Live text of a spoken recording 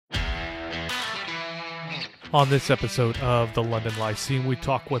On this episode of the London Lyceum, we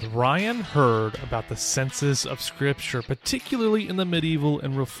talk with Ryan Hurd about the senses of Scripture, particularly in the medieval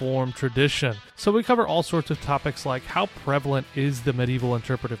and Reformed tradition. So we cover all sorts of topics like how prevalent is the medieval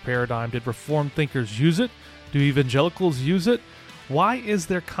interpretive paradigm? Did Reformed thinkers use it? Do evangelicals use it? Why is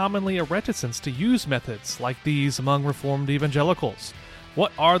there commonly a reticence to use methods like these among Reformed evangelicals?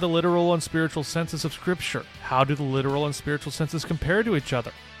 What are the literal and spiritual senses of Scripture? How do the literal and spiritual senses compare to each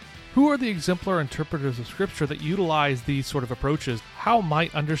other? Who are the exemplar interpreters of Scripture that utilize these sort of approaches? How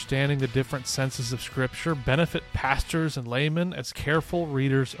might understanding the different senses of Scripture benefit pastors and laymen as careful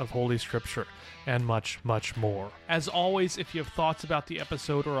readers of Holy Scripture? And much, much more. As always, if you have thoughts about the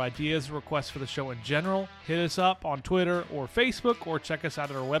episode or ideas or requests for the show in general, hit us up on Twitter or Facebook, or check us out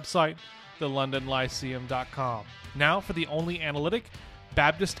at our website, thelondonlyceum.com. Now for the only analytic,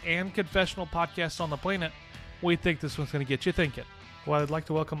 Baptist, and confessional podcast on the planet, we think this one's going to get you thinking. Well, I'd like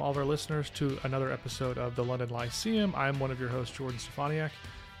to welcome all of our listeners to another episode of the London Lyceum. I'm one of your hosts, Jordan Stefaniak,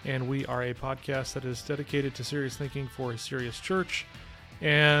 and we are a podcast that is dedicated to serious thinking for a serious church.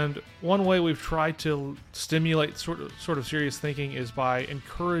 And one way we've tried to stimulate sort of serious thinking is by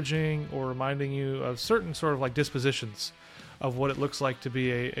encouraging or reminding you of certain sort of like dispositions of what it looks like to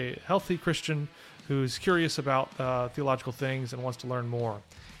be a healthy Christian who's curious about theological things and wants to learn more.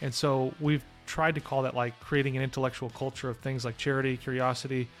 And so we've tried to call that like creating an intellectual culture of things like charity,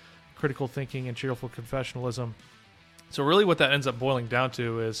 curiosity, critical thinking, and cheerful confessionalism. So really what that ends up boiling down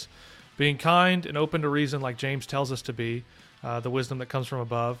to is being kind and open to reason like James tells us to be, the wisdom that comes from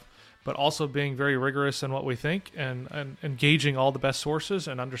above, but also being very rigorous in what we think and engaging all the best sources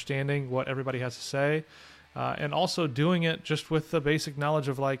and understanding what everybody has to say. And also doing it just with the basic knowledge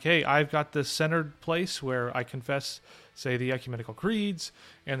of like, hey, I've got this centered place where I confess, say, the ecumenical creeds,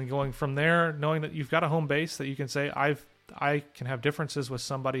 and then going from there, knowing that you've got a home base that you can say, I can have differences with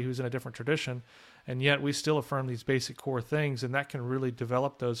somebody who's in a different tradition, and yet we still affirm these basic core things, and that can really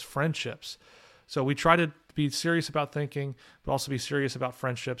develop those friendships. So we try to be serious about thinking, but also be serious about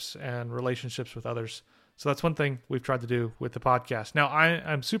friendships and relationships with others. So that's one thing we've tried to do with the podcast. Now,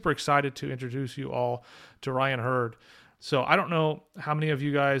 I'm super excited to introduce you all to Ryan Hurd. So I don't know how many of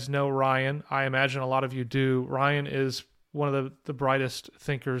you guys know Ryan. I imagine a lot of you do. Ryan is one of the brightest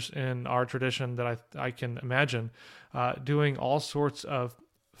thinkers in our tradition that I can imagine, doing all sorts of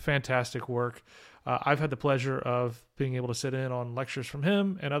fantastic work. I've had the pleasure of being able to sit in on lectures from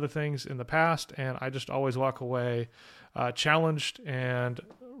him and other things in the past, and I just always walk away challenged and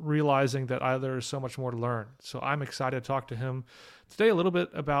realizing that there's so much more to learn. So I'm excited to talk to him today a little bit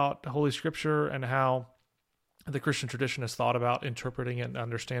about Holy Scripture and how the Christian tradition has thought about interpreting it and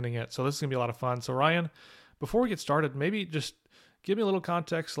understanding it. So this is going to be a lot of fun. So Ryan, before we get started, maybe just give me a little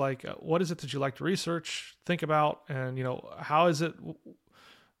context, like what is it that you like to research, think about, and how is it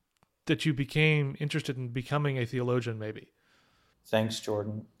that you became interested in becoming a theologian maybe? Thanks,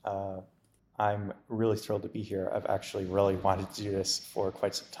 Jordan. I'm really thrilled to be here. I've actually really wanted to do this for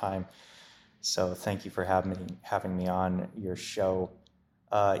quite some time. So thank you for having me on your show.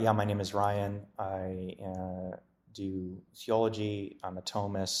 My name is Ryan. I do theology. I'm a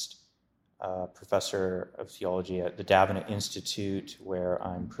Thomist, professor of theology at the Davenant Institute, where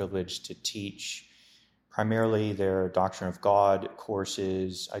I'm privileged to teach primarily their Doctrine of God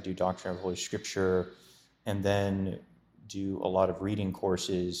courses. I do Doctrine of Holy Scripture, and then do a lot of reading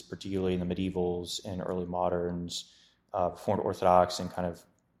courses, particularly in the medievals and early moderns, Reformed Orthodox, and kind of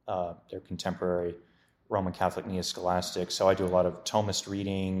their contemporary Roman Catholic neo-scholastic. So I do a lot of Thomist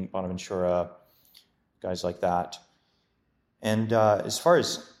reading, Bonaventura, guys like that. And as far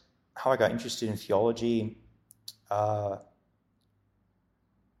as how I got interested in theology,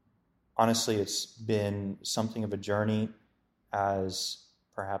 honestly, it's been something of a journey, as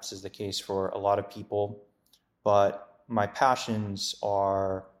perhaps is the case for a lot of people. But my passions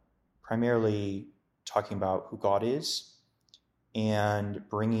are primarily talking about who God is and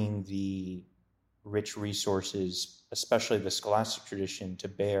bringing the rich resources, especially the scholastic tradition, to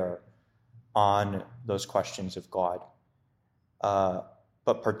bear on those questions of God.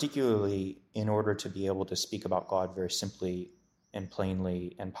 But particularly in order to be able to speak about God very simply and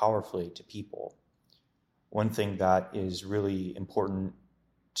plainly and powerfully to people. One thing that is really important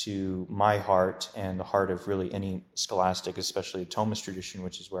to my heart and the heart of really any scholastic, especially the Thomist tradition,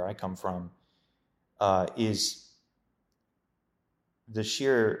 which is where I come from, is the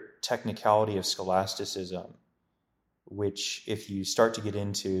sheer technicality of scholasticism, which if you start to get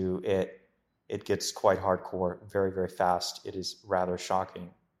into it, it gets quite hardcore very, very fast. It is rather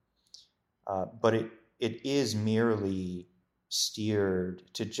shocking. But it is merely steered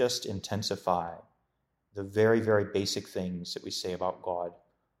to just intensify the very, very basic things that we say about God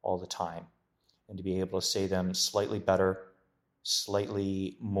all the time. and to be able to say them slightly better,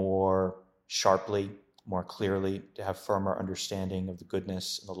 slightly more sharply, more clearly, to have firmer understanding of the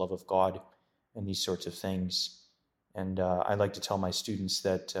goodness and the love of God and these sorts of things. And I like to tell my students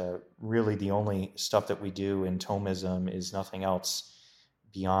that really the only stuff that we do in Thomism is nothing else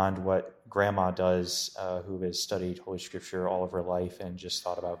beyond what Grandma does, who has studied Holy Scripture all of her life and just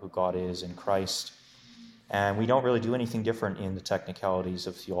thought about who God is in Christ. And we don't really do anything different in the technicalities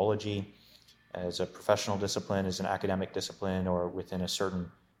of theology as a professional discipline, as an academic discipline, or within a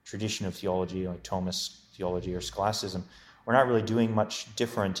certain tradition of theology, like Thomist theology or scholasticism. We're not really doing much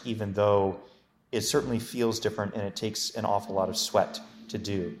different, even though it certainly feels different and it takes an awful lot of sweat to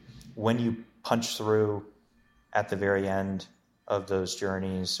do. When you punch through at the very end of those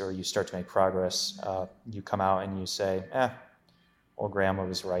journeys, or you start to make progress, you come out and you say, well, Grandma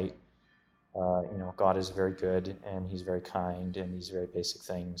was right. God is very good and he's very kind and these very basic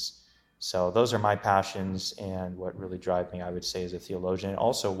things. So those are my passions and what really drive me, I would say, as a theologian, and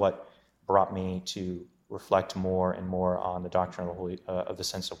also what brought me to reflect more and more on the doctrine of the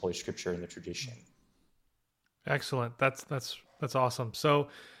sense of Holy Scripture in the tradition. Excellent. That's awesome. So,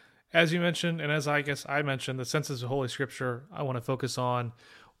 as you mentioned, and as I guess I mentioned, the senses of Holy Scripture, I want to focus on.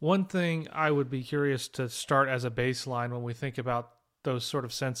 One thing I would be curious to start as a baseline when we think about those sort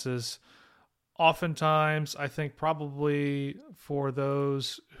of senses. Oftentimes, I think probably for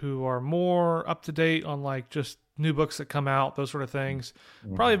those who are more up to date on like just new books that come out, those sort of things,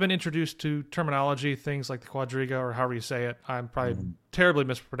 probably been introduced to terminology, things like the quadriga or however you say it. I'm probably terribly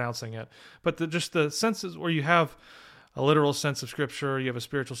mispronouncing it. But just the senses where you have a literal sense of Scripture, you have a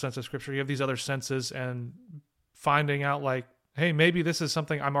spiritual sense of Scripture, you have these other senses, and finding out like, hey, maybe this is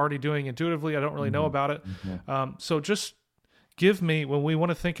something I'm already doing intuitively. I don't really know about it. So just give me, when we want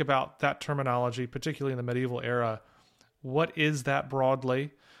to think about that terminology, particularly in the medieval era, what is that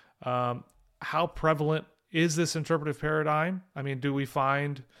broadly? How prevalent is this interpretive paradigm? I mean, do we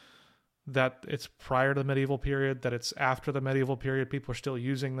find that it's prior to the medieval period, that it's after the medieval period, people are still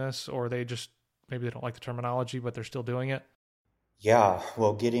using this, or they just, maybe they don't like the terminology, but they're still doing it? Yeah,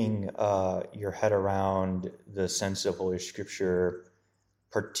 well, getting your head around the sense of Holy Scripture,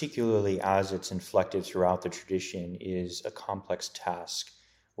 particularly as it's inflected throughout the tradition, is a complex task.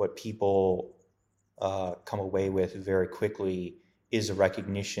 What people come away with very quickly is a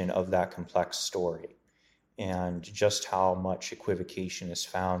recognition of that complex story and just how much equivocation is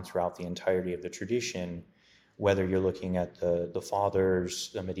found throughout the entirety of the tradition, whether you're looking at the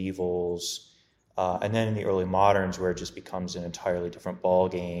fathers, the medievals, and then in the early moderns, where it just becomes an entirely different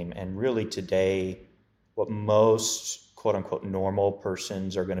ballgame. And really today, what most quote-unquote normal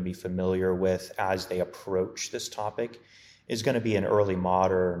persons are going to be familiar with as they approach this topic is going to be an early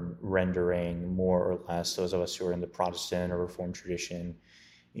modern rendering, more or less. Those of us who are in the Protestant or Reformed tradition,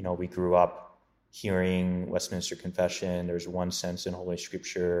 we grew up hearing Westminster Confession, there's one sense in Holy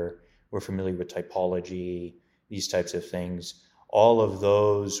Scripture, we're familiar with typology, these types of things. All of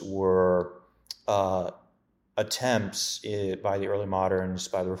those were attempts by the early moderns,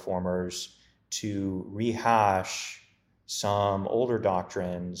 by the reformers, to rehash some older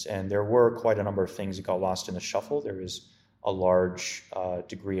doctrines, and there were quite a number of things that got lost in the shuffle. There was a large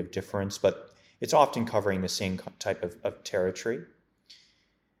degree of difference, but it's often covering the same type of territory.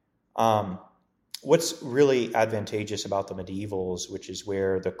 What's really advantageous about the medievals, which is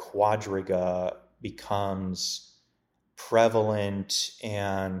where the quadriga becomes prevalent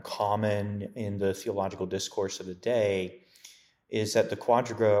and common in the theological discourse of the day, is that the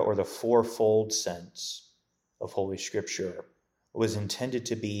quadriga, or the fourfold sense of Holy Scripture, was intended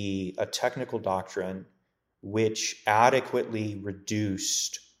to be a technical doctrine which adequately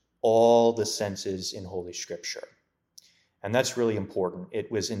reduced all the senses in Holy Scripture. And that's really important.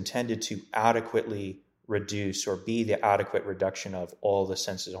 It was intended to adequately reduce, or be the adequate reduction of all the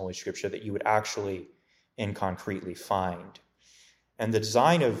senses in Holy Scripture that you would actually and concretely find. And the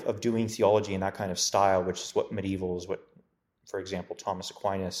design of doing theology in that kind of style, which is what medievals, what, for example, Thomas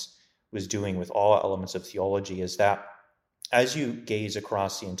Aquinas was doing with all elements of theology, is that as you gaze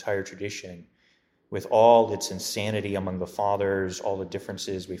across the entire tradition, with all its insanity among the fathers, all the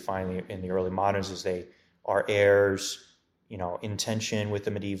differences we find in the early moderns as they are heirs, in tension with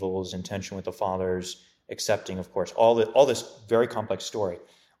the medievals, in tension with the fathers, accepting, of course, all this very complex story.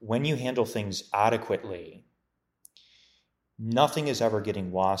 When you handle things adequately, nothing is ever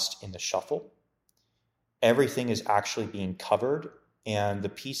getting lost in the shuffle. Everything is actually being covered, and the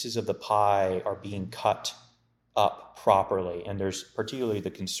pieces of the pie are being cut up properly. And there's particularly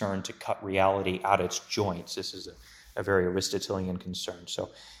the concern to cut reality at its joints. This is a very Aristotelian concern.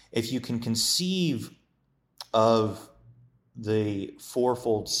 So if you can conceive of the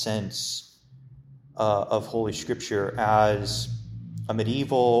fourfold sense of Holy Scripture as a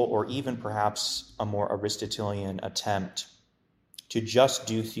medieval or even perhaps a more Aristotelian attempt to just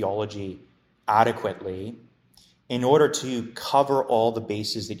do theology adequately in order to cover all the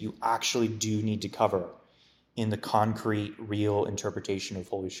bases that you actually do need to cover in the concrete, real interpretation of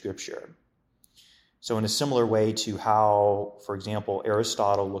Holy Scripture. So in a similar way to how, for example,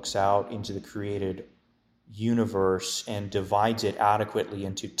 Aristotle looks out into the created universe and divides it adequately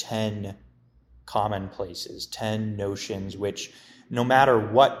into 10 commonplaces, 10 notions, which no matter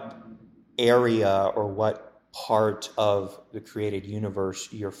what area or what part of the created universe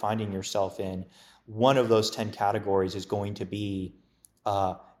you're finding yourself in, one of those 10 categories is going to be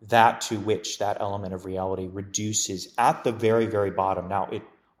that to which that element of reality reduces at the very, very bottom. Now, it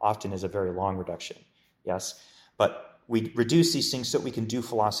often is a very long reduction, yes, but we reduce these things so we can do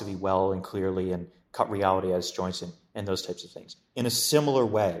philosophy well and clearly and cut reality as joints and those types of things. In a similar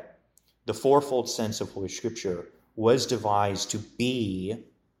way, the fourfold sense of Holy Scripture was devised to be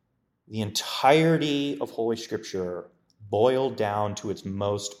the entirety of Holy Scripture boiled down to its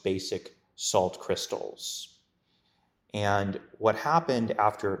most basic salt crystals. And what happened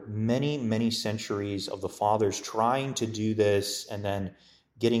after many, many centuries of the fathers trying to do this and then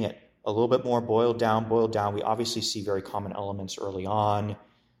getting it a little bit more boiled down, we obviously see very common elements early on,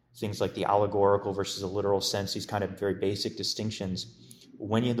 things like the allegorical versus the literal sense, these kind of very basic distinctions.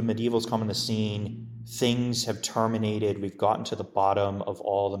 When the medievals come on the scene, things have terminated, we've gotten to the bottom of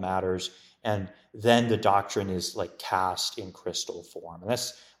all the matters, and then the doctrine is like cast in crystal form. And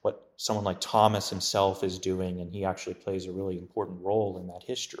that's what someone like Thomas himself is doing, and he actually plays a really important role in that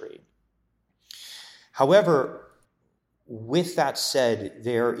history. However, with that said,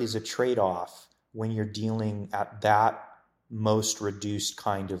 there is a trade-off when you're dealing at that most reduced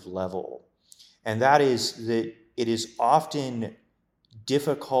kind of level. And that is that it is often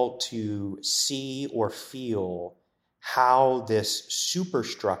difficult to see or feel how this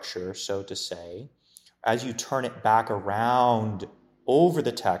superstructure, so to say, as you turn it back around over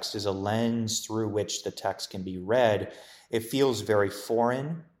the text as a lens through which the text can be read, it feels very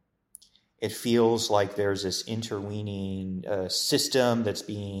foreign. It feels like there's this intervening system that's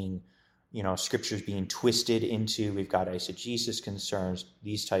being, Scripture's being twisted into. We've got eisegesis concerns,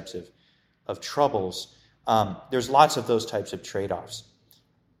 these types of troubles. There's lots of those types of trade-offs.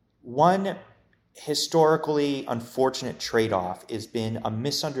 One historically unfortunate trade-off has been a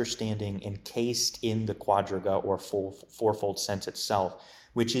misunderstanding encased in the quadriga or fourfold sense itself,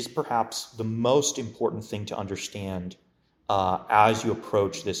 which is perhaps the most important thing to understand as you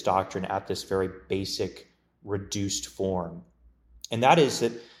approach this doctrine at this very basic, reduced form. And that is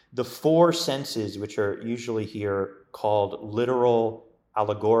that the four senses, which are usually here called literal,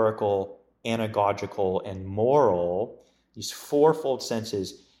 allegorical, anagogical, and moral, these fourfold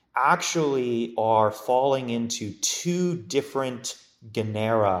senses actually are falling into two different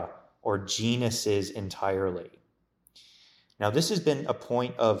genera or genuses entirely. Now, this has been a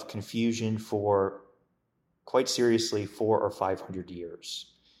point of confusion for quite seriously 400 or 500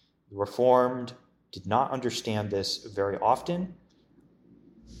 years. The Reformed did not understand this very often.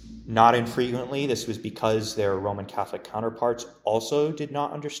 Not infrequently, this was because their Roman Catholic counterparts also did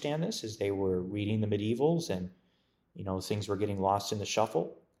not understand this as they were reading the medievals and, things were getting lost in the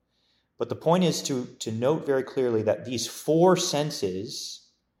shuffle. But the point is to note very clearly that these four senses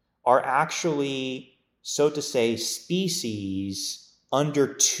are actually, so to say, species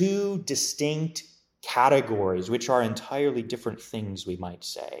under two distinct categories, which are entirely different things, we might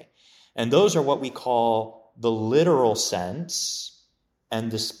say. And those are what we call the literal sense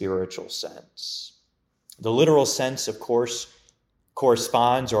and the spiritual sense. The literal sense, of course,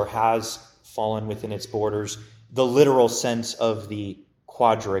 corresponds or has fallen within its borders the literal sense of the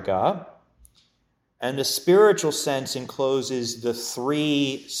quadriga, and the spiritual sense encloses the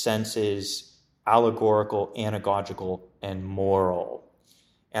three senses, allegorical, anagogical, and moral.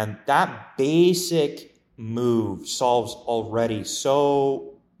 And that basic move solves already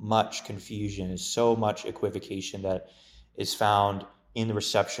so much confusion, so much equivocation that is found in the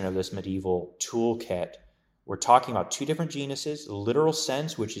reception of this medieval toolkit. We're talking about two different genuses, the literal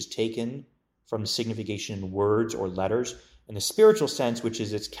sense, which is taken from the signification in words or letters, and the spiritual sense, which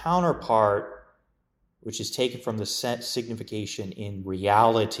is its counterpart, which is taken from the signification in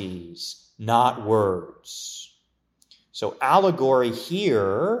realities, not words. So allegory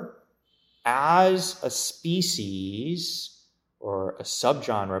here, as a species, or a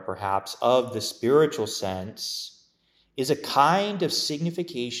subgenre perhaps, of the spiritual sense, is a kind of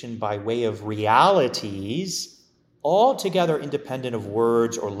signification by way of realities, altogether independent of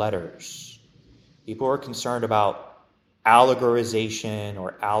words or letters. People are concerned about allegorization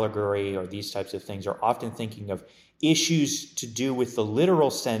or allegory or these types of things are often thinking of issues to do with the literal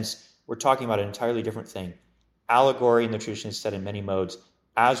sense. We're talking about an entirely different thing. Allegory in the tradition is said in many modes.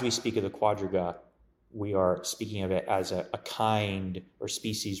 As we speak of the quadriga, we are speaking of it as a kind or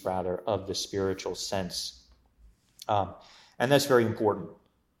species, rather, of the spiritual sense. And that's very important.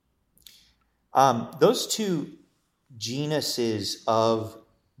 Those two genuses of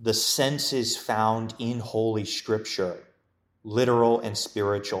the senses found in Holy Scripture, literal and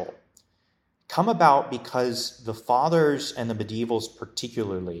spiritual, come about because the fathers and the medievals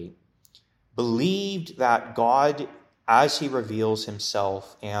particularly believed that God, as he reveals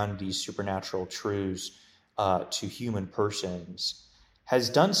himself and these supernatural truths to human persons, has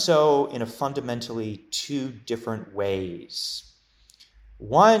done so in a fundamentally two different ways.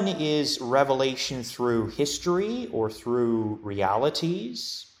 One is revelation through history or through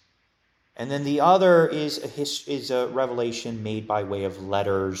realities, and then the other is a revelation made by way of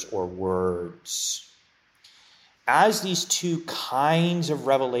letters or words. As these two kinds of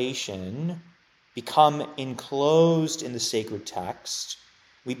revelation become enclosed in the sacred text,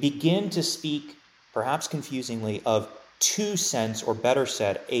 we begin to speak, perhaps confusingly, of two sense, or better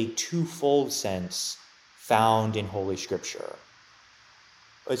said, a twofold sense found in Holy Scripture.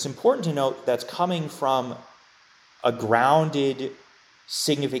 It's important to note that's coming from a grounded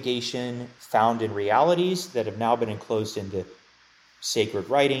signification found in realities that have now been enclosed into sacred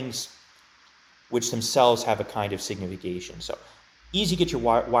writings, which themselves have a kind of signification. So easy to get your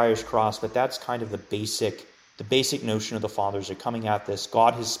wires crossed, but that's kind of the basic notion of the fathers are coming at this.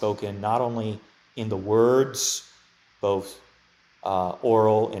 God has spoken not only in the words, both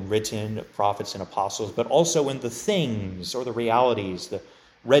oral and written, of prophets and apostles, but also in the things or the realities, the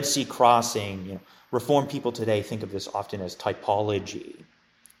Red Sea crossing. Reformed people today think of this often as typology,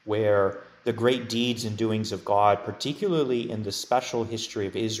 where the great deeds and doings of God, particularly in the special history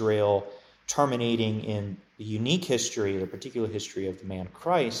of Israel, terminating in the unique history, the particular history of the man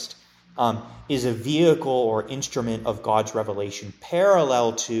Christ, is a vehicle or instrument of God's revelation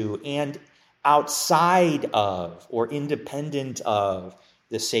parallel to and outside of or independent of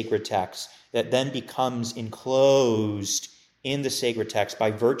the sacred text that then becomes enclosed in the sacred text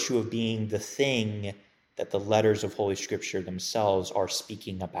by virtue of being the thing that the letters of Holy Scripture themselves are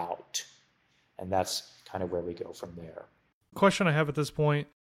speaking about. And that's kind of where we go from there. Question I have at this point,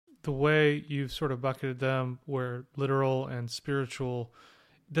 the way you've sort of bucketed them where literal and spiritual,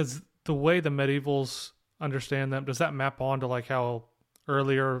 does the way the medievals understand them, does that map on to like how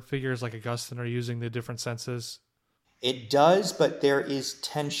earlier figures like Augustine are using the different senses? It does, but there is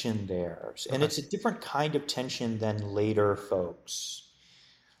tension there. And Okay. it's a different kind of tension than later folks.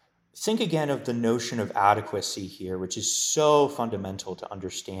 Think again of the notion of adequacy here, which is so fundamental to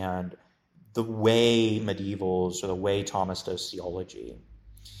understand the way medievals or the way Thomas does theology.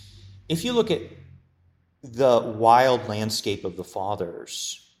 If you look at the wild landscape of the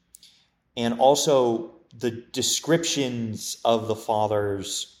fathers and also the descriptions of the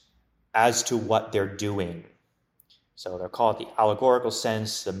fathers as to what they're doing, so they'll call it the allegorical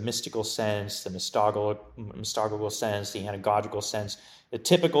sense, the mystical sense, the mystagogical sense, the anagogical sense, the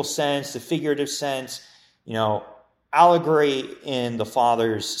typical sense, the figurative sense. Allegory in the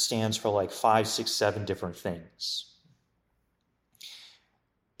fathers stands for like 5, 6, 7 different things.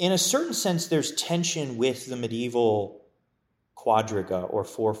 In a certain sense, there's tension with the medieval quadriga or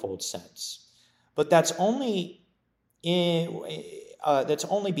fourfold sense, but that's only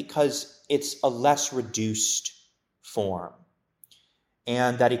because it's a less reduced form,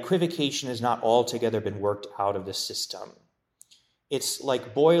 and that equivocation has not altogether been worked out of the system. It's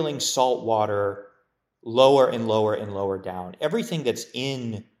like boiling salt water lower and lower and lower down. Everything that's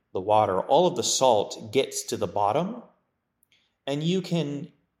in the water, all of the salt gets to the bottom, and you can,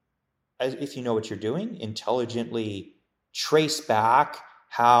 if you know what you're doing, intelligently trace back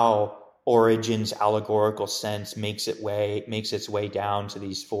how Origen's allegorical sense makes its way down to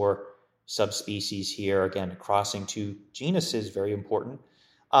these 4 subspecies here. Again, crossing 2 genuses, very important.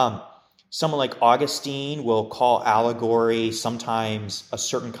 Someone like Augustine will call allegory sometimes a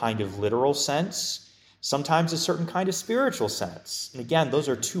certain kind of literal sense, sometimes a certain kind of spiritual sense. And again, those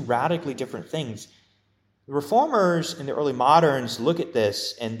are 2 radically different things. The reformers and the early moderns look at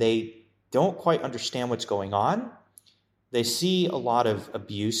this and they don't quite understand what's going on. They see a lot of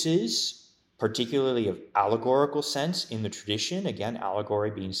abuses, particularly of allegorical sense in the tradition, again,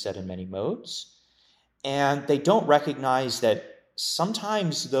 allegory being said in many modes. And they don't recognize that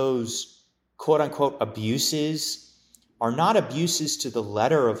sometimes those quote-unquote abuses are not abuses to the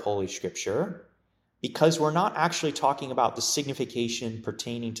letter of Holy Scripture, because we're not actually talking about the signification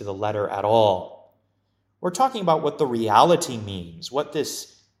pertaining to the letter at all. We're talking about what the reality means, what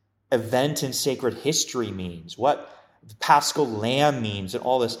this event in sacred history means, what the Paschal Lamb means, and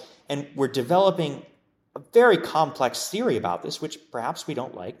all this. And we're developing a very complex theory about this, which perhaps we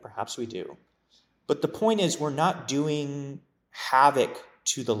don't like, perhaps we do. But the point is, we're not doing havoc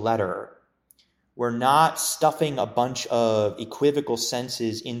to the letter. We're not stuffing a bunch of equivocal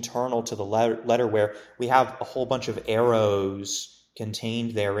senses internal to the letter where we have a whole bunch of arrows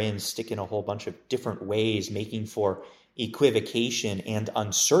contained therein, stick in a whole bunch of different ways, making for equivocation and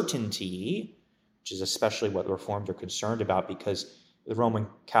uncertainty, which is especially what the Reformed are concerned about, because the Roman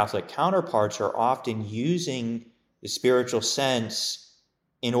Catholic counterparts are often using the spiritual sense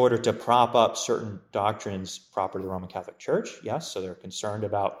in order to prop up certain doctrines proper to the Roman Catholic Church. Yes, so they're concerned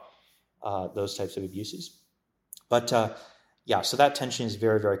about those types of abuses. But so that tension is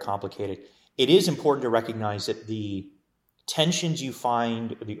very, very complicated. It is important to recognize that the tensions you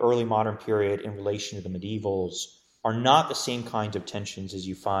find in the early modern period in relation to the medievals are not the same kinds of tensions as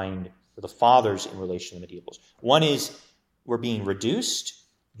you find for the fathers in relation to the medievals. One is we're being reduced.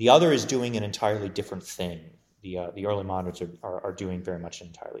 The other is doing an entirely different thing. The early moderns are doing very much an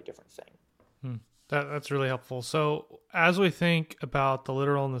entirely different thing. That's really helpful. So as we think about the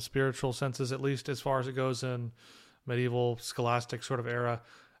literal and the spiritual senses, at least as far as it goes in medieval scholastic sort of era,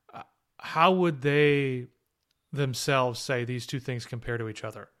 how would they themselves say these two things compare to each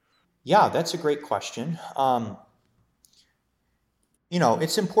other? Yeah, that's a great question.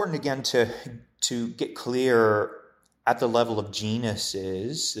 It's important again to get clear at the level of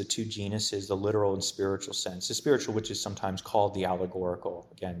genuses, the two genuses, the literal and spiritual sense. The spiritual, which is sometimes called the allegorical.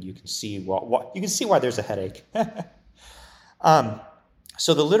 Again, you can see why there's a headache.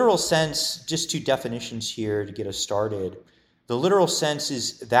 So the literal sense, just two definitions here to get us started. The literal sense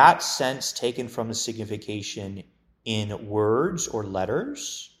is that sense taken from the signification in words or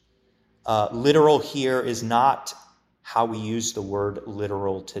letters. Literal here is not how we use the word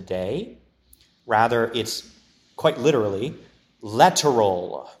literal today. Rather, it's quite literally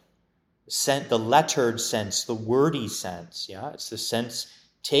letteral, the lettered sense, the wordy sense. Yeah, it's the sense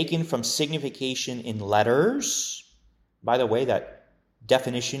taken from signification in letters. By the way, that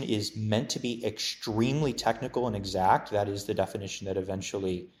definition is meant to be extremely technical and exact. That is the definition that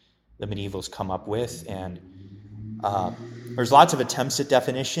eventually the medievals come up with. And there's lots of attempts at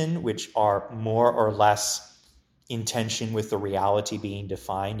definition which are more or less in tension with the reality being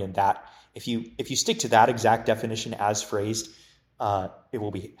defined. And that if you stick to that exact definition as phrased, it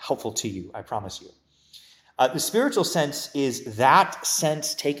will be helpful to you, I promise you. The spiritual sense is that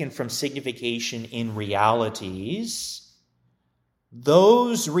sense taken from signification in realities.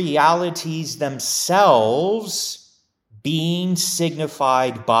 Those realities themselves being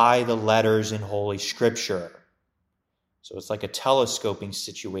signified by the letters in Holy Scripture. So it's like a telescoping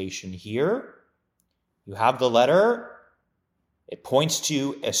situation here. You have the letter. It points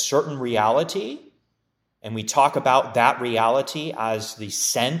to a certain reality, and we talk about that reality as the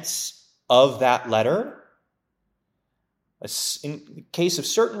sense of that letter. In the case of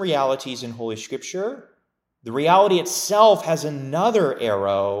certain realities in Holy Scripture, the reality itself has another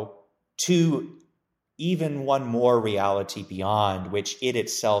arrow to even one more reality beyond, which it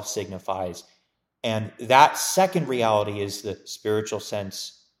itself signifies. And that second reality is the spiritual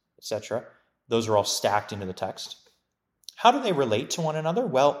sense, etc. Those are all stacked into the text. How do they relate to one another?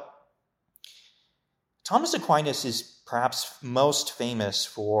 Well, Thomas Aquinas is perhaps most famous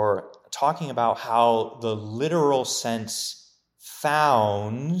for talking about how the literal sense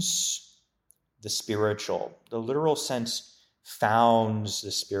founds the spiritual. The literal sense founds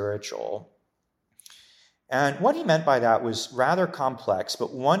the spiritual. And what he meant by that was rather complex,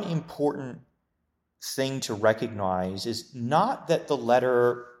 but one important thing to recognize is not that the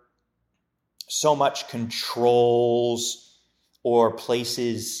letter so much controls or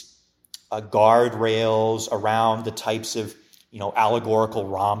places guardrails around the types of allegorical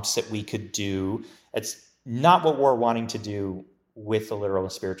romps that we could do. It's not what we're wanting to do with the literal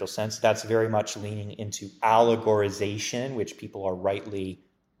and spiritual sense. That's very much leaning into allegorization, which people are rightly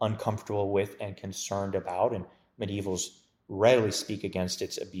uncomfortable with and concerned about, and medievals readily speak against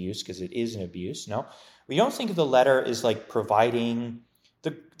its abuse because it is an abuse. No, we don't think of the letter as like providing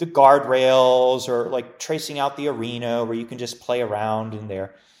the guardrails or like tracing out the arena where you can just play around in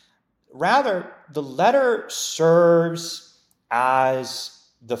there. Rather, the letter serves as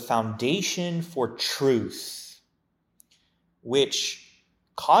the foundation for truth, which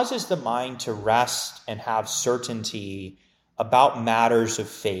causes the mind to rest and have certainty about matters of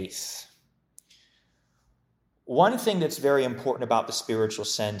faith. One thing that's very important about the spiritual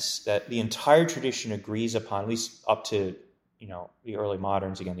sense that the entire tradition agrees upon, at least up to the early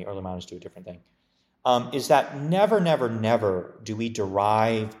moderns. Again, the early moderns do a different thing. is that never, never, never do we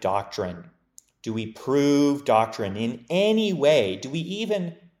derive doctrine. Do we prove doctrine in any way? Do we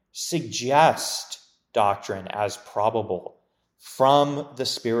even suggest doctrine as probable from the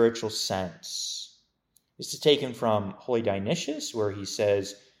spiritual sense? This is taken from Holy Dionysius, where he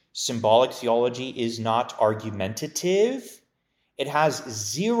says, symbolic theology is not argumentative. It has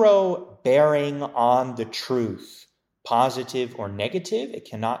zero bearing on the truth, positive or negative. It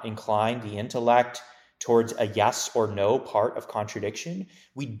cannot incline the intellect towards a yes or no part of contradiction.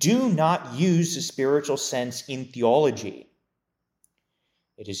 We do not use the spiritual sense in theology.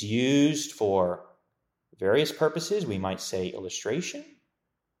 It is used for various purposes. We might say illustration.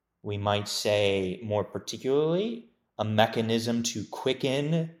 We might say, more particularly, a mechanism to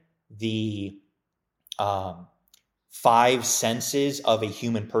quicken the five senses of a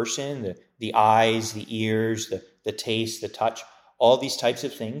human person, the eyes, the ears, the taste, the touch, all these types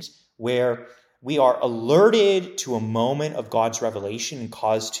of things, where we are alerted to a moment of God's revelation and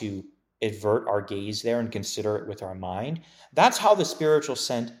caused to avert our gaze there and consider it with our mind. That's how the spiritual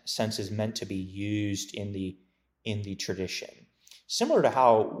sense is meant to be used in the tradition. Similar to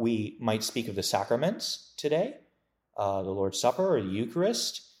how we might speak of the sacraments today, the Lord's Supper or the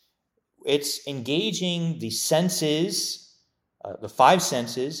Eucharist. It's engaging the senses, the five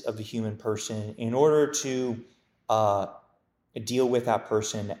senses of the human person in order to deal with that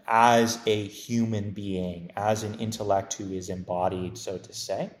person as a human being, as an intellect who is embodied, so to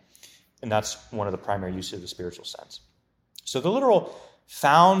say. And that's one of the primary uses of the spiritual sense. So the literal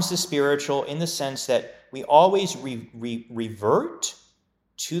founds the spiritual in the sense that we always revert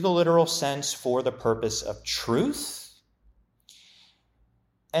to the literal sense for the purpose of truth,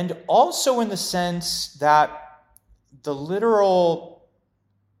 and also in the sense that the literal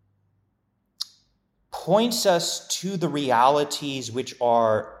points us to the realities which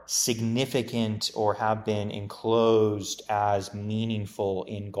are significant or have been enclosed as meaningful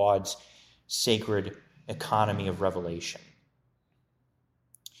in God's sacred economy of revelation.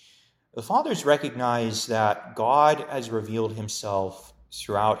 The Fathers recognize that God has revealed himself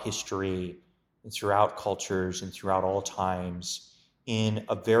throughout history and throughout cultures and throughout all times in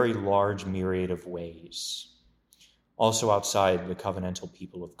a very large myriad of ways, also outside the covenantal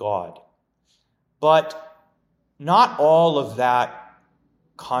people of God. But not all of that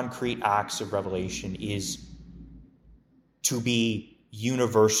concrete acts of revelation is to be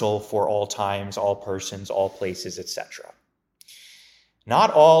universal for all times, all persons, all places, etc.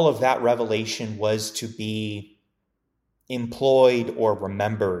 Not all of that revelation was to be employed or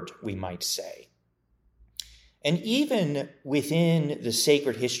remembered, we might say. And even within the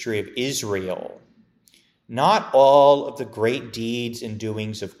sacred history of Israel, not all of the great deeds and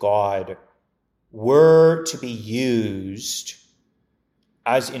doings of God were to be used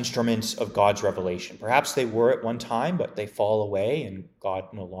as instruments of God's revelation. Perhaps they were at one time, but they fall away, and God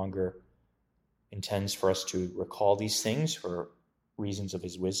no longer intends for us to recall these things for reasons of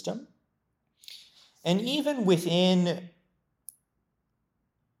his wisdom. And even within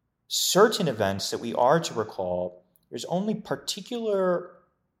certain events that we are to recall, there's only particular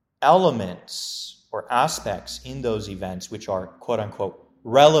elements or aspects in those events which are, quote unquote,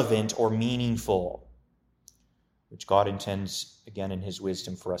 relevant or meaningful, which God intends, again, in his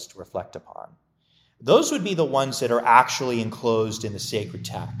wisdom for us to reflect upon. Those would be the ones that are actually enclosed in the sacred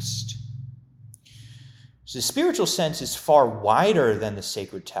text. So the spiritual sense is far wider than the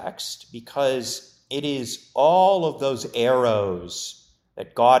sacred text because it is all of those arrows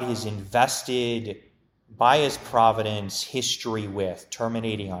that God has invested by his providence history with,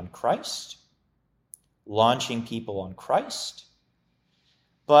 terminating on Christ, launching people on Christ,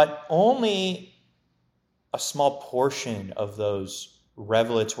 but only a small portion of those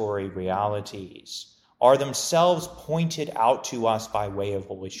revelatory realities are themselves pointed out to us by way of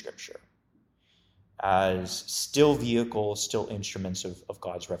Holy Scripture as still vehicles, still instruments of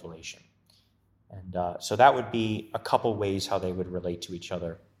God's revelation. And so that would be a couple ways how they would relate to each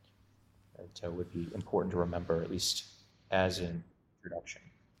other. That would be important to remember, at least as an introduction.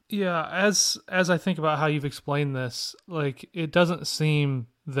 Yeah, as I think about how you've explained this, like, it doesn't seem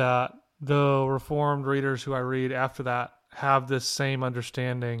that the Reformed readers who I read after that have this same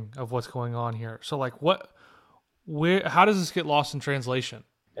understanding of what's going on here. So, like, how does this get lost in translation?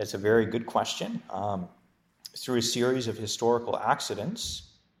 It's a very good question. Through a series of historical accidents,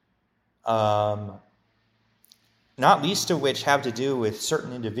 not least of which have to do with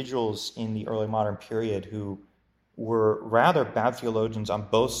certain individuals in the early modern period who were rather bad theologians on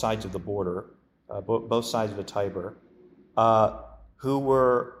both sides of the border, both sides of the Tiber, who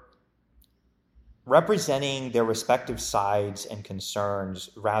were representing their respective sides and concerns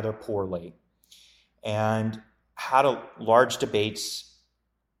rather poorly. and had large debates,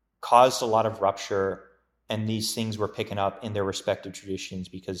 caused a lot of rupture, and these things were picking up in their respective traditions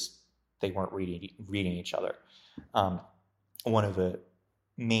because they weren't reading each other. One of the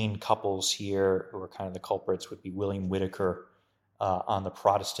main couples here who are kind of the culprits would be William Whitaker on the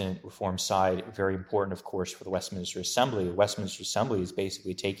Protestant Reformed side. Very important, of course, for the Westminster Assembly. The Westminster Assembly is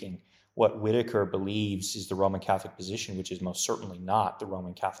basically taking what Whitaker believes is the Roman Catholic position, which is most certainly not the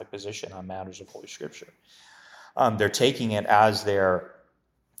Roman Catholic position on matters of Holy Scripture. They're taking it as their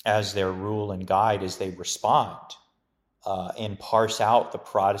rule and guide as they respond and parse out the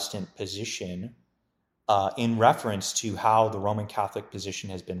Protestant position in reference to how the Roman Catholic position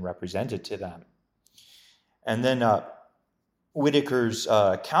has been represented to them. And then Whitaker's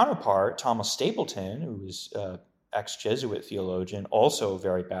counterpart, Thomas Stapleton, who was ex-Jesuit theologian, also a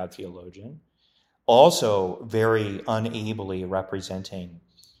very bad theologian, also very unably representing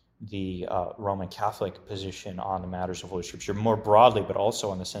the Roman Catholic position on the matters of Holy Scripture, more broadly, but also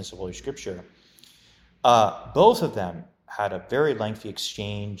on the sense of Holy Scripture. Both of them had a very lengthy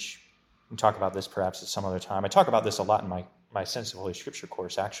exchange. We can talk about this perhaps at some other time. I talk about this a lot in my Sense of Holy Scripture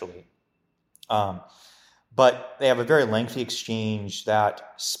course, actually. But they have a very lengthy exchange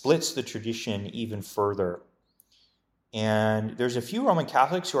that splits the tradition even further. And there's a few Roman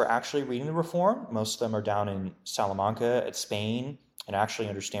Catholics who are actually reading the Reform. Most of them are down in Salamanca at Spain and actually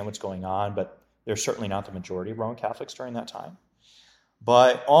understand what's going on, but they're certainly not the majority of Roman Catholics during that time.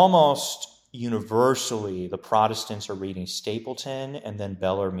 But almost universally, the Protestants are reading Stapleton and then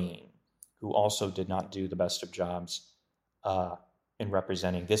Bellarmine, who also did not do the best of jobs in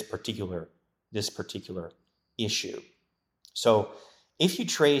representing this particular issue. So if you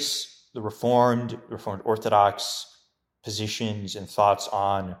trace the Reformed Orthodox positions and thoughts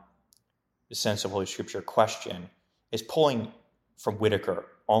on the sense of Holy Scripture question, is pulling from Whitaker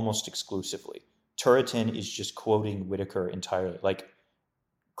almost exclusively. Turretin is just quoting Whitaker entirely, like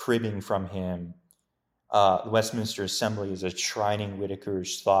cribbing from him. The Westminster Assembly is enshrining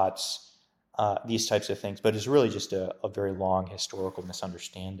Whitaker's thoughts, these types of things, but it's really just a very long historical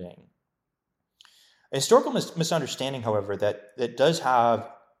misunderstanding. A historical misunderstanding, however, that does have,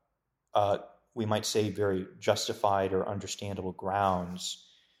 we might say, very justified or understandable grounds.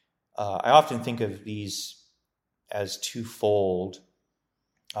 I often think of these as twofold.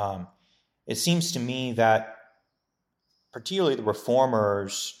 It seems to me that particularly the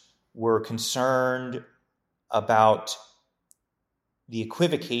Reformers were concerned about the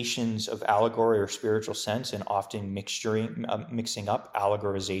equivocations of allegory or spiritual sense and often mixing up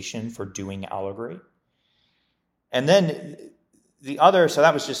allegorization for doing allegory. And then the other, so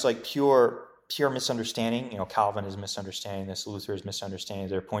that was just like pure misunderstanding. Calvin is misunderstanding this, Luther is misunderstanding.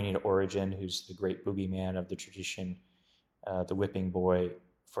 They're pointing to Origen, who's the great boogeyman of the tradition, the whipping boy,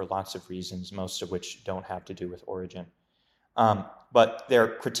 for lots of reasons, most of which don't have to do with Origen. But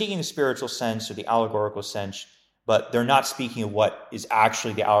they're critiquing the spiritual sense or the allegorical sense, but they're not speaking of what is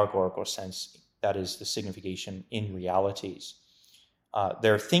actually the allegorical sense, that is the signification in realities.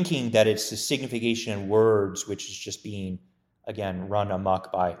 They're thinking that it's the signification in words, which is just being, again, run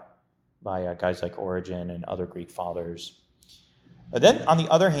amok by guys like Origen and other Greek fathers. But then, on the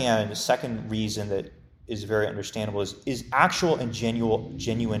other hand, the second reason that is very understandable is actual and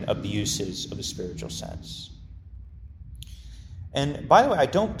genuine abuses of the spiritual sense. And by the way, I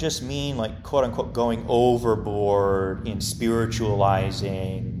don't just mean like quote unquote going overboard in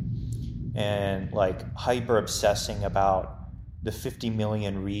spiritualizing and like hyper obsessing about the 50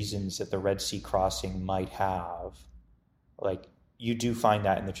 million reasons that the Red Sea crossing might have. Like, you do find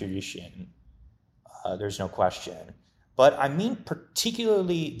that in the tradition. There's no question. But I mean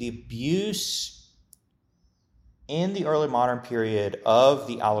particularly the abuse in the early modern period of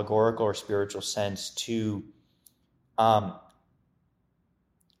the allegorical or spiritual sense to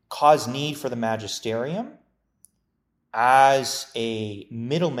cause need for the magisterium as a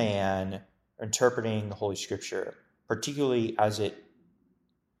middleman interpreting the Holy Scripture, particularly as it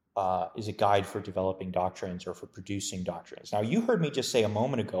is a guide for developing doctrines or for producing doctrines. Now, you heard me just say a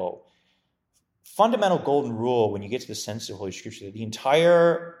moment ago, fundamental golden rule when you get to the sense of Holy Scripture that the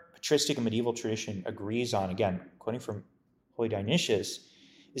entire patristic and medieval tradition agrees on, again, quoting from Holy Dionysius,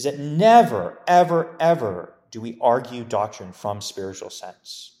 is that never, ever, ever do we argue doctrine from spiritual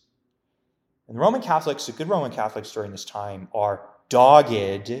sense. And the Roman Catholics, the good Roman Catholics during this time, are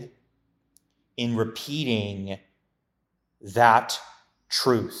dogged in repeating that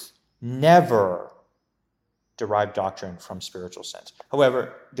truth. Never derive doctrine from spiritual sense.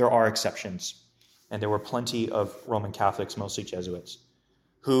 However, there are exceptions, and there were plenty of Roman Catholics, mostly Jesuits,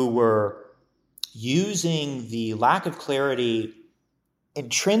 who were using the lack of clarity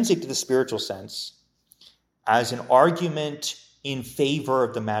intrinsic to the spiritual sense as an argument in favor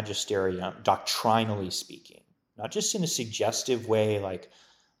of the magisterium, doctrinally speaking, not just in a suggestive way like,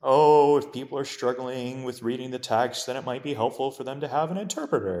 oh, if people are struggling with reading the text, then it might be helpful for them to have an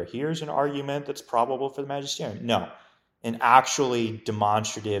interpreter. Here's an argument that's probable for the magisterium. No, an actually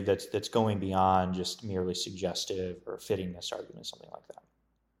demonstrative that's going beyond just merely suggestive or fitting this argument, something like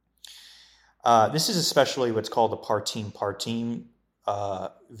that. This is especially what's called the partim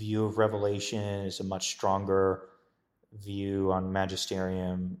view of Revelation. Is a much stronger view on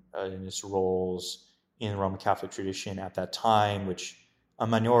magisterium and its roles in the Roman Catholic tradition at that time, which a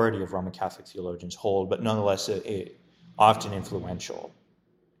minority of Roman Catholic theologians hold, but nonetheless often influential.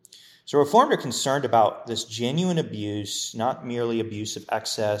 So Reformed are concerned about this genuine abuse, not merely abuse of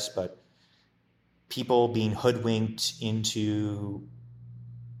excess, but people being hoodwinked into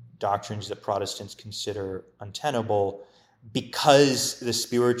doctrines that Protestants consider untenable because the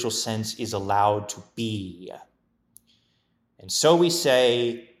spiritual sense is allowed to be. And so we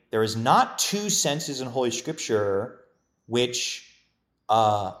say there is not two senses in Holy Scripture which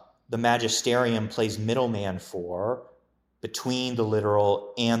the magisterium plays middleman for, between the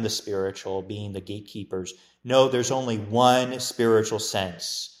literal and the spiritual, being the gatekeepers. No, there's only one spiritual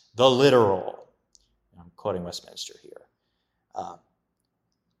sense, the literal. I'm quoting Westminster here.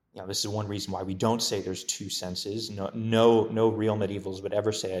 This is one reason why we don't say there's two senses. No real medievals would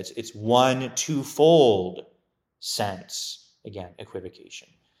ever say it. It's one twofold sense. Again, equivocation.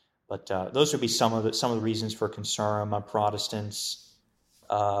 But those would be some of the reasons for concern among Protestants,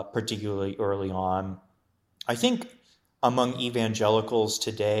 particularly early on. I think among evangelicals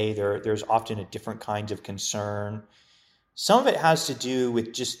today, there's often a different kind of concern. Some of it has to do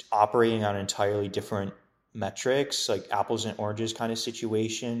with just operating on entirely different metrics, like apples and oranges kind of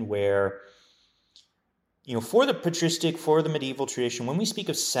situation, where, for the patristic, for the medieval tradition, when we speak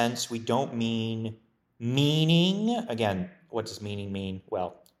of sense, we don't mean meaning. Again, what does meaning mean?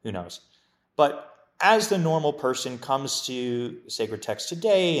 Well, who knows? But as the normal person comes to sacred text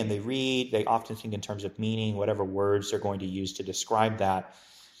today and they read, they often think in terms of meaning, whatever words they're going to use to describe that.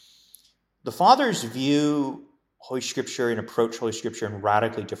 The fathers view Holy Scripture and approach Holy Scripture in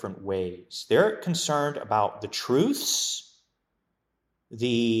radically different ways. They're concerned about the truths,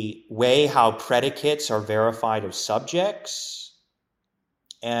 the way how predicates are verified of subjects,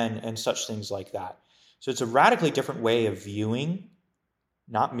 and such things like that. So it's a radically different way of viewing,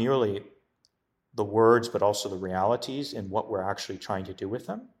 not merely the words, but also the realities and what we're actually trying to do with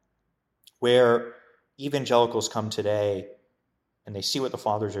them. Where evangelicals come today and they see what the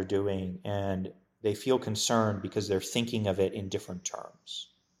fathers are doing and they feel concerned because they're thinking of it in different terms.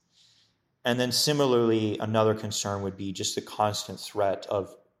 And then similarly, another concern would be just the constant threat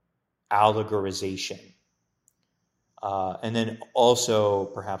of allegorization. And then also,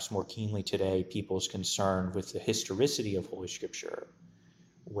 perhaps more keenly today, people's concern with the historicity of Holy Scripture,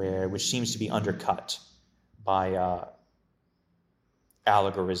 which seems to be undercut by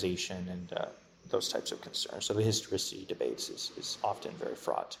allegorization and those types of concerns. So the historicity debates is often very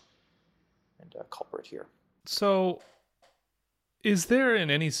fraught and a culprit here. So is there, in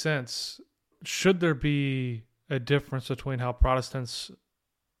any sense, should there be a difference between how Protestants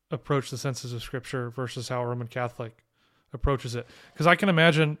approach the senses of Scripture versus how a Roman Catholic approaches it? Because I can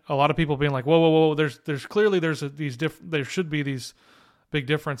imagine a lot of people being like, whoa, there should be these big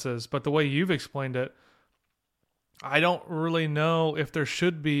differences, but the way you've explained it, I don't really know if there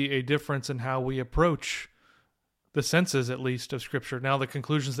should be a difference in how we approach the senses, at least, of Scripture. Now, the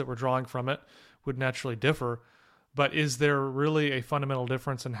conclusions that we're drawing from it would naturally differ, but is there really a fundamental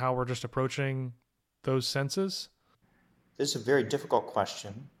difference in how we're just approaching those senses? This is a very difficult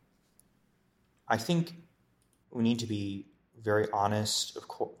question. I think we need to be very honest, of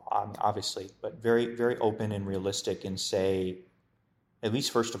course, obviously, but very, very open and realistic and say, at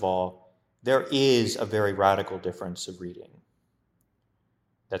least first of all, there is a very radical difference of reading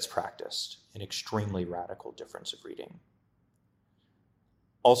that's practiced, an extremely radical difference of reading.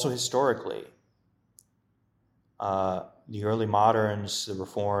 Also historically, the early moderns, the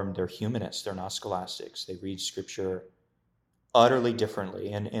Reformed, they're humanists, they're not scholastics. They read Scripture utterly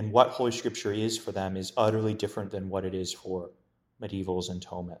differently, and what Holy Scripture is for them is utterly different than what it is for medievals and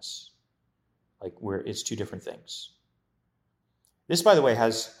Thomists. It's two different things. This, by the way,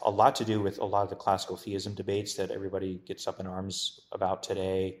 has a lot to do with a lot of the classical theism debates that everybody gets up in arms about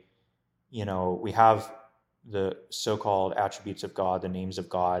today. We have the so-called attributes of God, the names of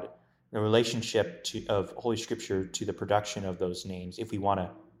God, the relationship of Holy Scripture to the production of those names. If we want to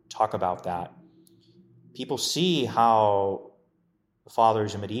talk about that, people see how the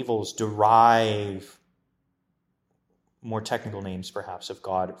fathers and medievals derive more technical names, perhaps, of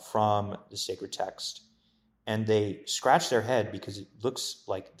God from the sacred text. and they scratch their head because it looks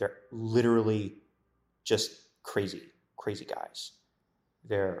like they're literally just crazy guys.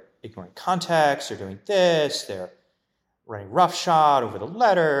 They're ignoring context, they're doing this, they're running roughshod over the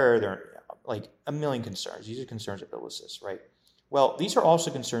letter, they're like a million concerns. These are concerns of biblicists, right? Well, these are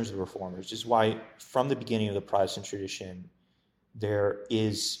also concerns of the reformers. This is why from the beginning of the Protestant tradition, there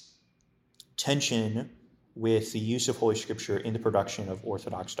is tension with the use of Holy Scripture in the production of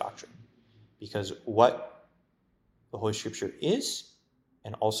Orthodox doctrine. Because what the Holy Scripture is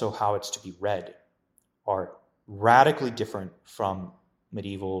and also how it's to be read are radically different from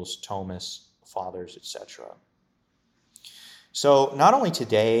medievals, Thomists, fathers, etc. So not only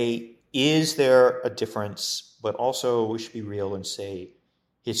today is there a difference, but also we should be real and say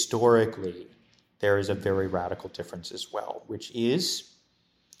historically there is a very radical difference as well, which is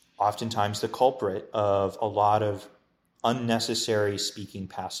oftentimes the culprit of a lot of unnecessary speaking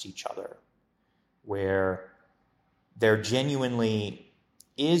past each other, where there genuinely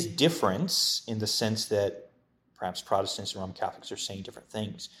is difference in the sense that perhaps Protestants and Roman Catholics are saying different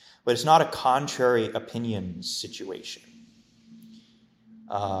things, but it's not a contrary opinions situation.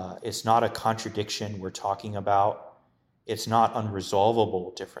 It's not a contradiction we're talking about. It's not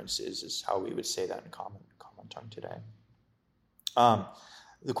unresolvable differences, is how we would say that in common tongue today.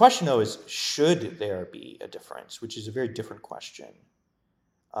 The question, though, is should there be a difference, which is a very different question.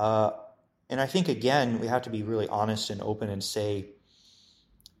 And I think, again, we have to be really honest and open and say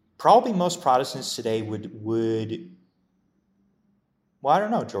probably most Protestants today would well, I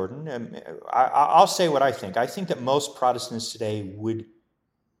don't know, Jordan. I'll say what I think. I think that most Protestants today would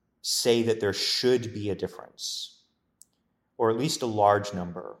say that there should be a difference, or at least a large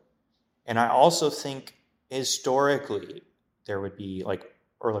number. And I also think historically there would be, like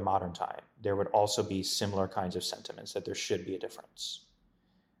early modern time, there would also be similar kinds of sentiments that there should be a difference.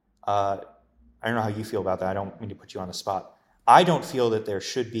 I don't know how you feel about that. I don't mean to put you on the spot. I don't feel that there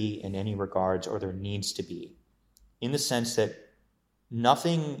should be in any regards, or there needs to be, in the sense that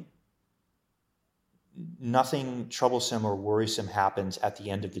nothing troublesome or worrisome happens at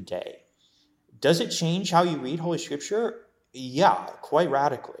the end of the day. Does it change how you read Holy Scripture? Yeah, quite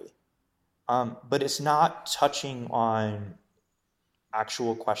radically. But it's not touching on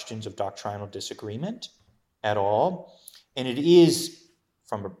actual questions of doctrinal disagreement at all. And it is,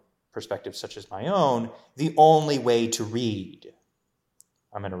 from a perspective such as my own, the only way to read.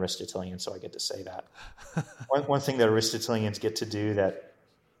 I'm an Aristotelian, so I get to say that. One thing that Aristotelians get to do that,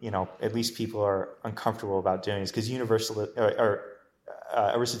 at least people are uncomfortable about doing is because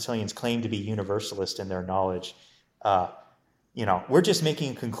Aristotelians claim to be universalist in their knowledge. We're just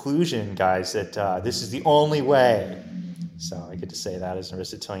making a conclusion, guys, that this is the only way. So I get to say that as an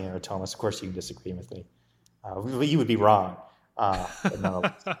Aristotelian or Thomist. Of course, you can disagree with me. You would be wrong.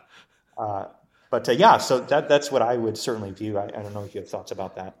 So that's what I would certainly view. I don't know if you have thoughts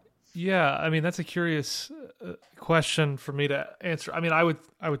about that. Yeah, I mean, that's a curious question for me to answer. I mean, I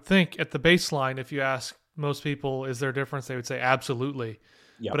would think at the baseline, if you ask most people, is there a difference? They would say absolutely.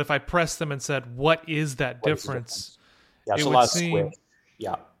 Yeah. But if I pressed them and said, what is that difference? Yeah, it's a lot of squid.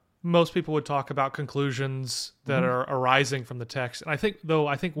 Yeah. Most people would talk about conclusions that are arising from the text. And I think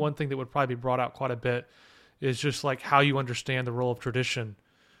one thing that would probably be brought out quite a bit is just like how you understand the role of tradition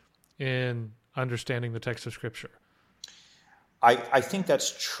in understanding the text of Scripture. I think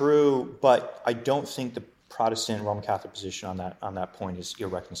that's true, but I don't think the Protestant and Roman Catholic position on that point is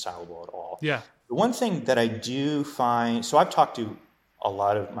irreconcilable at all. Yeah. The one thing that I do find, so I've talked to a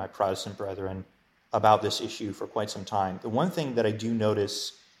lot of my Protestant brethren about this issue for quite some time. The one thing that I do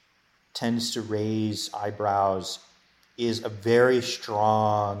notice tends to raise eyebrows is a very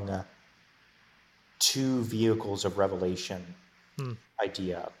strong two vehicles of revelation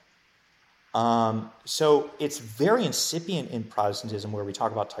idea. So it's very incipient in Protestantism where we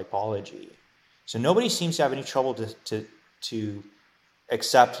talk about typology. So nobody seems to have any trouble to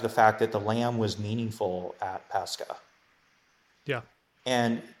accept the fact that the lamb was meaningful at Pascha. Yeah.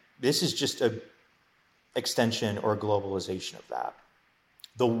 And this is just a extension or globalization of that.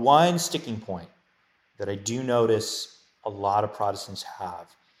 The one sticking point that I do notice a lot of Protestants have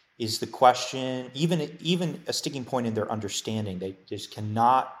is the question, even a sticking point in their understanding. They just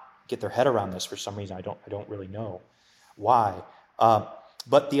cannot get their head around this for some reason. I don't really know why.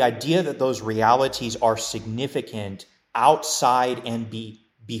 But the idea that those realities are significant outside and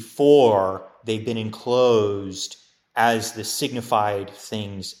before they've been enclosed as the signified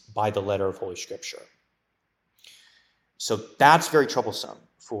things by the letter of Holy Scripture. So that's very troublesome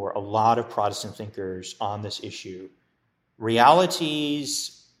for a lot of Protestant thinkers on this issue.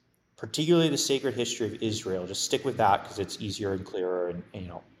 Realities, particularly the sacred history of Israel, just stick with that because it's easier and clearer and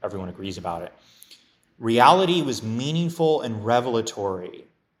everyone agrees about it. reality was meaningful and revelatory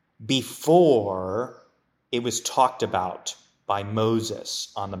before it was talked about by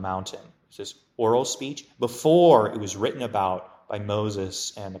Moses on the mountain. This oral speech, before it was written about by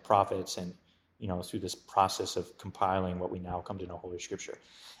Moses and the prophets, and through this process of compiling what we now come to know Holy Scripture.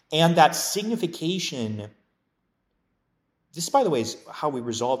 And that signification, this, by the way, is how we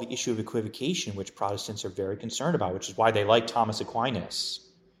resolve the issue of equivocation, which Protestants are very concerned about, which is why they like Thomas Aquinas.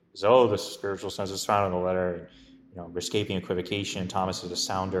 Because, the spiritual sense is found in the letter. We're escaping equivocation. Thomas is a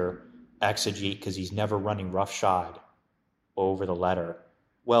sounder exegete because he's never running roughshod over the letter.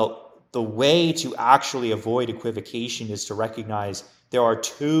 Well, the way to actually avoid equivocation is to recognize there are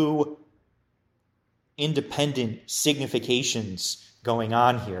two independent significations going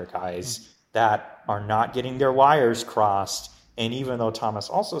on here, guys, that are not getting their wires crossed. And even though Thomas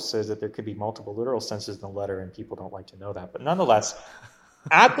also says that there could be multiple literal senses in the letter, and people don't like to know that, but nonetheless,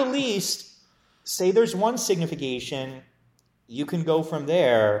 at the least, say there's one signification, you can go from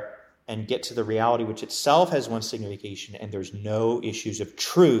there and get to the reality which itself has one signification, and there's no issues of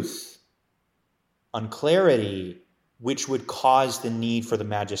truth, unclarity, which would cause the need for the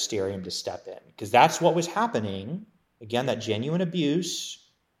magisterium to step in. Because that's what was happening. Again, that genuine abuse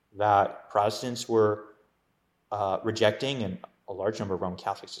that Protestants were rejecting, and a large number of Roman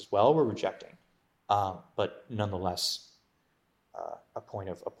Catholics as well were rejecting. But nonetheless, a point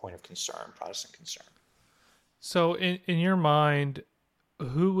of concern, Protestant concern. So in your mind,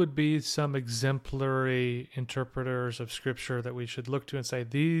 who would be some exemplary interpreters of Scripture that we should look to and say,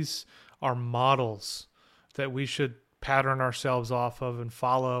 these are models that we should pattern ourselves off of and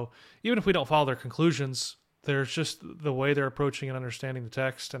follow? Even if we don't follow their conclusions, there's just the way they're approaching and understanding the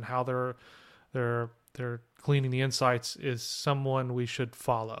text and how they're cleaning the insights is someone we should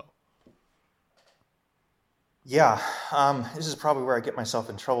follow. Yeah, this is probably where I get myself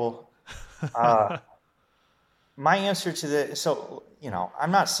in trouble. My answer to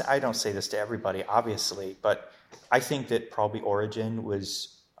I don't say this to everybody, obviously, but I think that probably Origen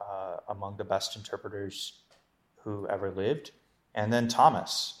was among the best interpreters who ever lived. And then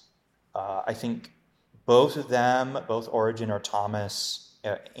Thomas. I think both of them, both Origen or Thomas,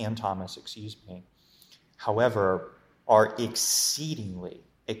 however, are exceedingly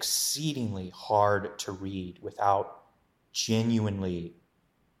hard to read without genuinely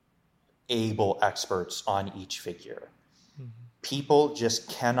able experts on each figure. Mm-hmm. People just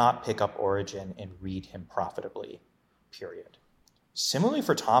cannot pick up Origen and read him profitably, period. Similarly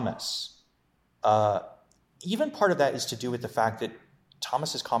for Thomas, even part of that is to do with the fact that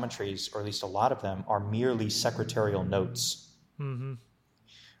Thomas's commentaries, or at least a lot of them, are merely secretarial notes. Mm-hmm.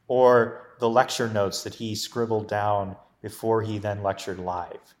 Or the lecture notes that he scribbled down before he then lectured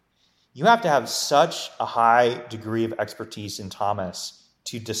live. You have to have such a high degree of expertise in Thomas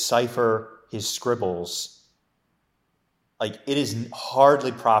to decipher his scribbles. Like, it is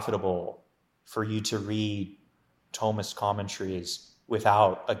hardly profitable for you to read Thomas commentaries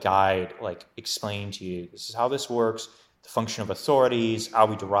without a guide, like, explaining to you, this is how this works, the function of authorities, how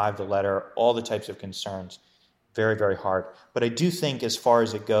we derive the letter, all the types of concerns. Very, very hard. But I do think, as far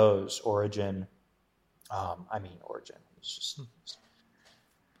as it goes, Origen is just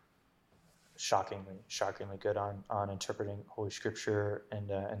shockingly good on interpreting Holy Scripture, and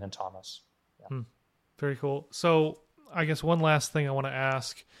then Thomas. Yeah. Very cool. So I guess one last thing I want to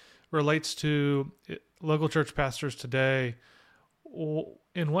ask relates to local church pastors today.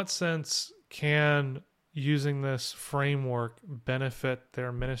 In what sense can using this framework benefit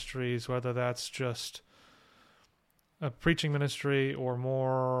their ministries, whether that's just a preaching ministry or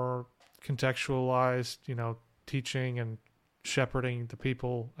more contextualized, teaching and shepherding the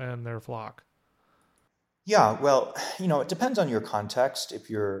people and their flock? Yeah, well, it depends on your context. If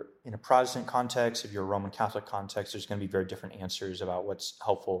you're in a Protestant context, if you're a Roman Catholic context, there's going to be very different answers about what's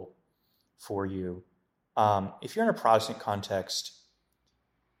helpful for you. If you're in a Protestant context,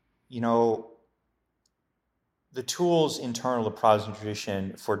 the tools internal to Protestant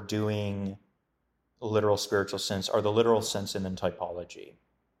tradition for doing literal spiritual sense are the literal sense and then typology.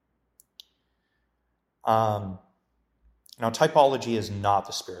 Now, typology is not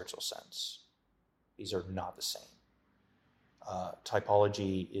the spiritual sense. These are not the same.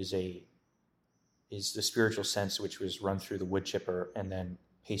 Typology is the spiritual sense which was run through the wood chipper and then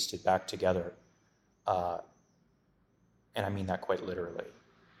pasted back together. And I mean that quite literally.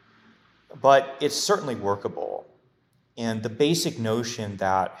 But it's certainly workable. And the basic notion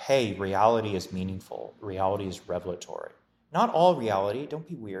that, hey, reality is meaningful, reality is revelatory. Not all reality, don't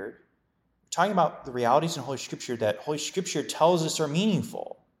be weird. We're talking about the realities in Holy Scripture that Holy Scripture tells us are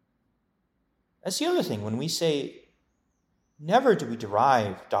meaningful. That's the other thing. When we say never do we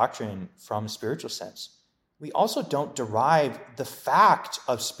derive doctrine from spiritual sense. We also don't derive the fact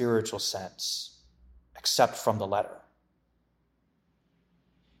of spiritual sense except from the letter.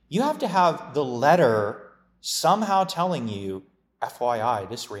 You have to have the letter somehow telling you, FYI,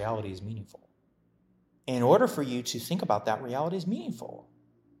 this reality is meaningful, in order for you to think about that reality as meaningful.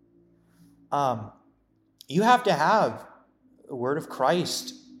 You have to have the word of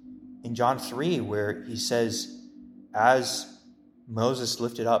Christ in John 3, where he says, as Moses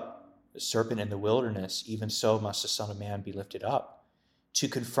lifted up the serpent in the wilderness, even so must the Son of Man be lifted up, to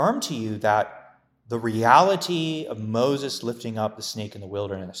confirm to you that the reality of Moses lifting up the snake in the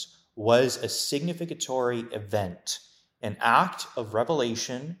wilderness was a significatory event, an act of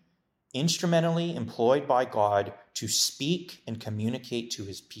revelation instrumentally employed by God to speak and communicate to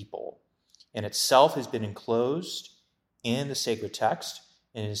his people, and itself has been enclosed in the sacred text,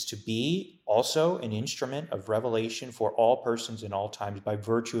 and is to be also an instrument of revelation for all persons in all times by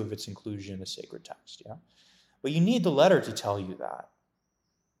virtue of its inclusion in the sacred text. Yeah, but you need the letter to tell you that.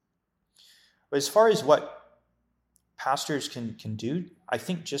 But as far as what pastors can do, I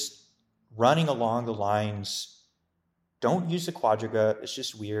think just running along the lines, don't use the quadriga, it's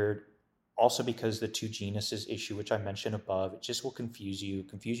just weird. Also because the two genuses issue, which I mentioned above, it just will confuse you,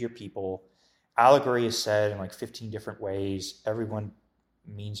 confuse your people. Allegory is said in like 15 different ways. Everyone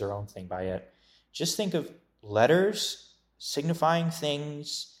means their own thing by it. Just think of letters signifying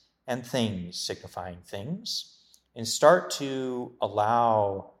things and things signifying things, and start to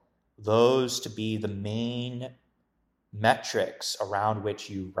allow those to be the main metrics around which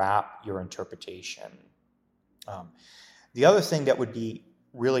you wrap your interpretation. The other thing that would be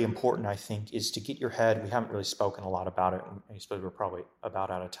really important, I think, is to get your head, we haven't really spoken a lot about it, I suppose we're probably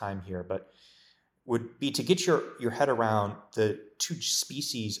about out of time here, but would be to get your head around the two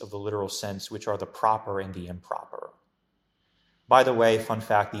species of the literal sense, which are the proper and the improper. By the way, fun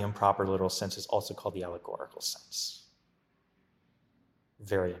fact, the improper literal sense is also called the allegorical sense.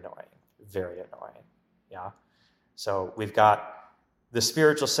 Very annoying, very annoying, yeah? So we've got the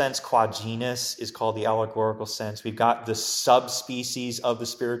spiritual sense, qua genus, is called the allegorical sense. We've got the subspecies of the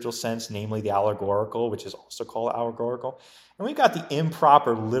spiritual sense, namely the allegorical, which is also called allegorical. And we've got the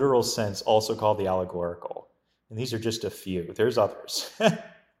improper literal sense, also called the allegorical. And these are just a few. There's others.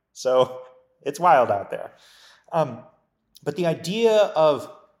 So it's wild out there. But the idea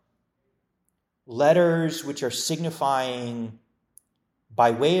of letters which are signifying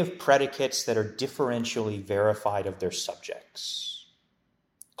by way of predicates that are differentially verified of their subjects.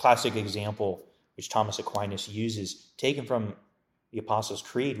 Classic example, which Thomas Aquinas uses, taken from the Apostles'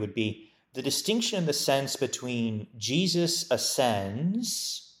 Creed, would be the distinction in the sense between Jesus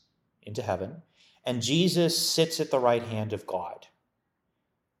ascends into heaven and Jesus sits at the right hand of God.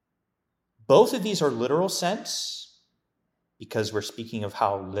 Both of these are literal sense, because we're speaking of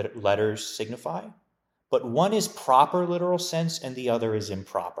how letters signify, but one is proper literal sense and the other is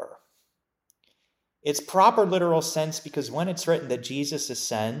improper. It's proper literal sense because when it's written that Jesus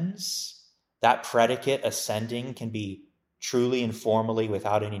ascends, that predicate ascending can be truly and formally,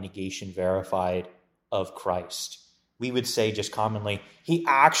 without any negation, verified of Christ. We would say just commonly, he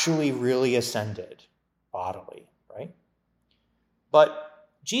actually really ascended bodily, right? But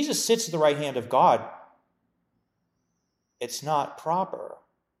Jesus sits at the right hand of God. It's not proper.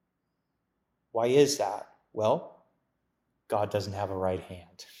 Why is that? Well, God doesn't have a right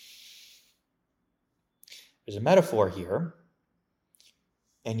hand. There's a metaphor here,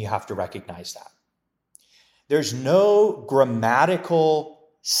 and you have to recognize that. There's no grammatical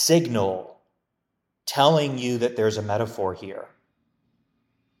signal telling you that there's a metaphor here.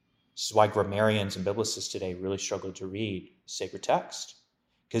 This is why grammarians and biblicists today really struggle to read sacred text,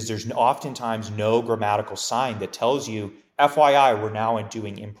 because there's oftentimes no grammatical sign that tells you, FYI, we're now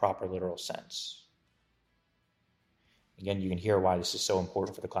doing improper literal sense. Again, you can hear why this is so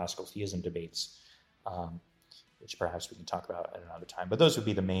important for the classical theism debates, which perhaps we can talk about at another time. But those would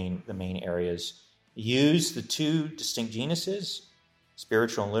be the main areas. Use the two distinct genuses,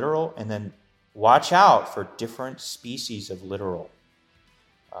 spiritual and literal, and then watch out for different species of literal,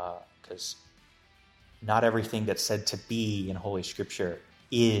 because not everything that's said to be in Holy Scripture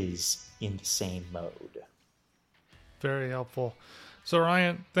is in the same mode. Very helpful. So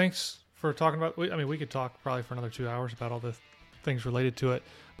Ryan, thanks for talking about, we could talk probably for another 2 hours about all the things related to it.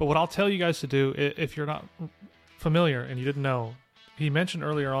 But what I'll tell you guys to do, if you're not familiar and you didn't know, he mentioned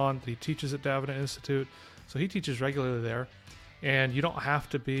earlier on that he teaches at Davenant Institute. So he teaches regularly there. And you don't have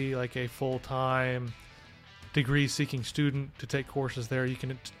to be like a full-time degree-seeking student to take courses there. You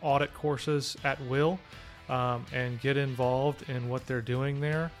can audit courses at will and get involved in what they're doing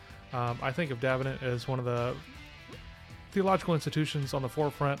there. I think of Davenant as one of the theological institutions on the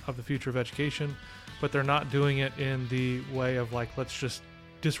forefront of the future of education, but they're not doing it in the way of like, let's just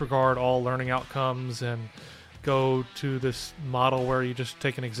disregard all learning outcomes and go to this model where you just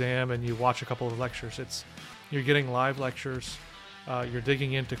take an exam and you watch a couple of lectures. You're getting live lectures, you're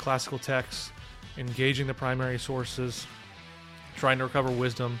digging into classical texts, engaging the primary sources, trying to recover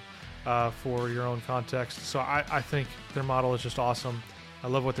wisdom for your own context. So I think their model is just awesome. I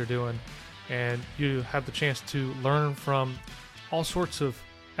love what they're doing. And you have the chance to learn from all sorts of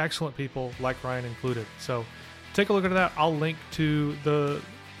excellent people, like Ryan included. So take a look at that. I'll link to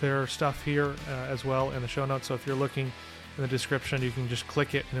their stuff here as well in the show notes. So if you're looking in the description, you can just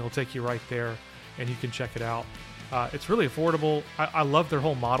click it and it'll take you right there and you can check it out. It's really affordable. I love their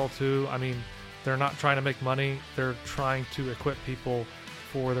whole model too. I mean, they're not trying to make money. They're trying to equip people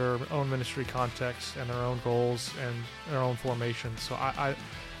for their own ministry context and their own goals and their own formation. So I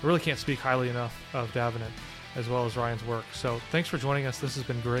really can't speak highly enough of Davenant as well as Ryan's work. So thanks for joining us. This has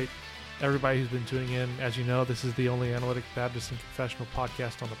been great. Everybody who's been tuning in, as you know, this is the only analytic Baptist and confessional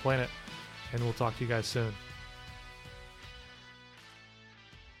podcast on the planet, and we'll talk to you guys soon.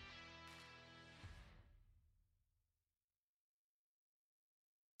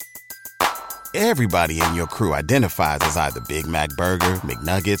 Everybody in your crew identifies as either Big Mac Burger,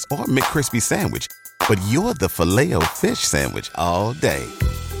 McNuggets, or McCrispy Sandwich. But you're the Filet-O-Fish Sandwich all day.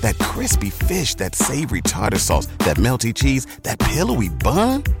 That crispy fish, that savory tartar sauce, that melty cheese, that pillowy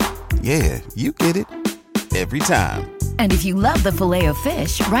bun. Yeah, you get it. Every time. And if you love the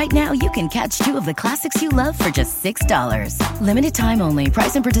Filet-O-Fish, right now you can catch two of the classics you love for just $6. Limited time only.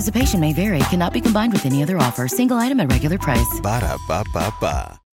 Price and participation may vary. Cannot be combined with any other offer. Single item at regular price. Ba-da-ba-ba-ba.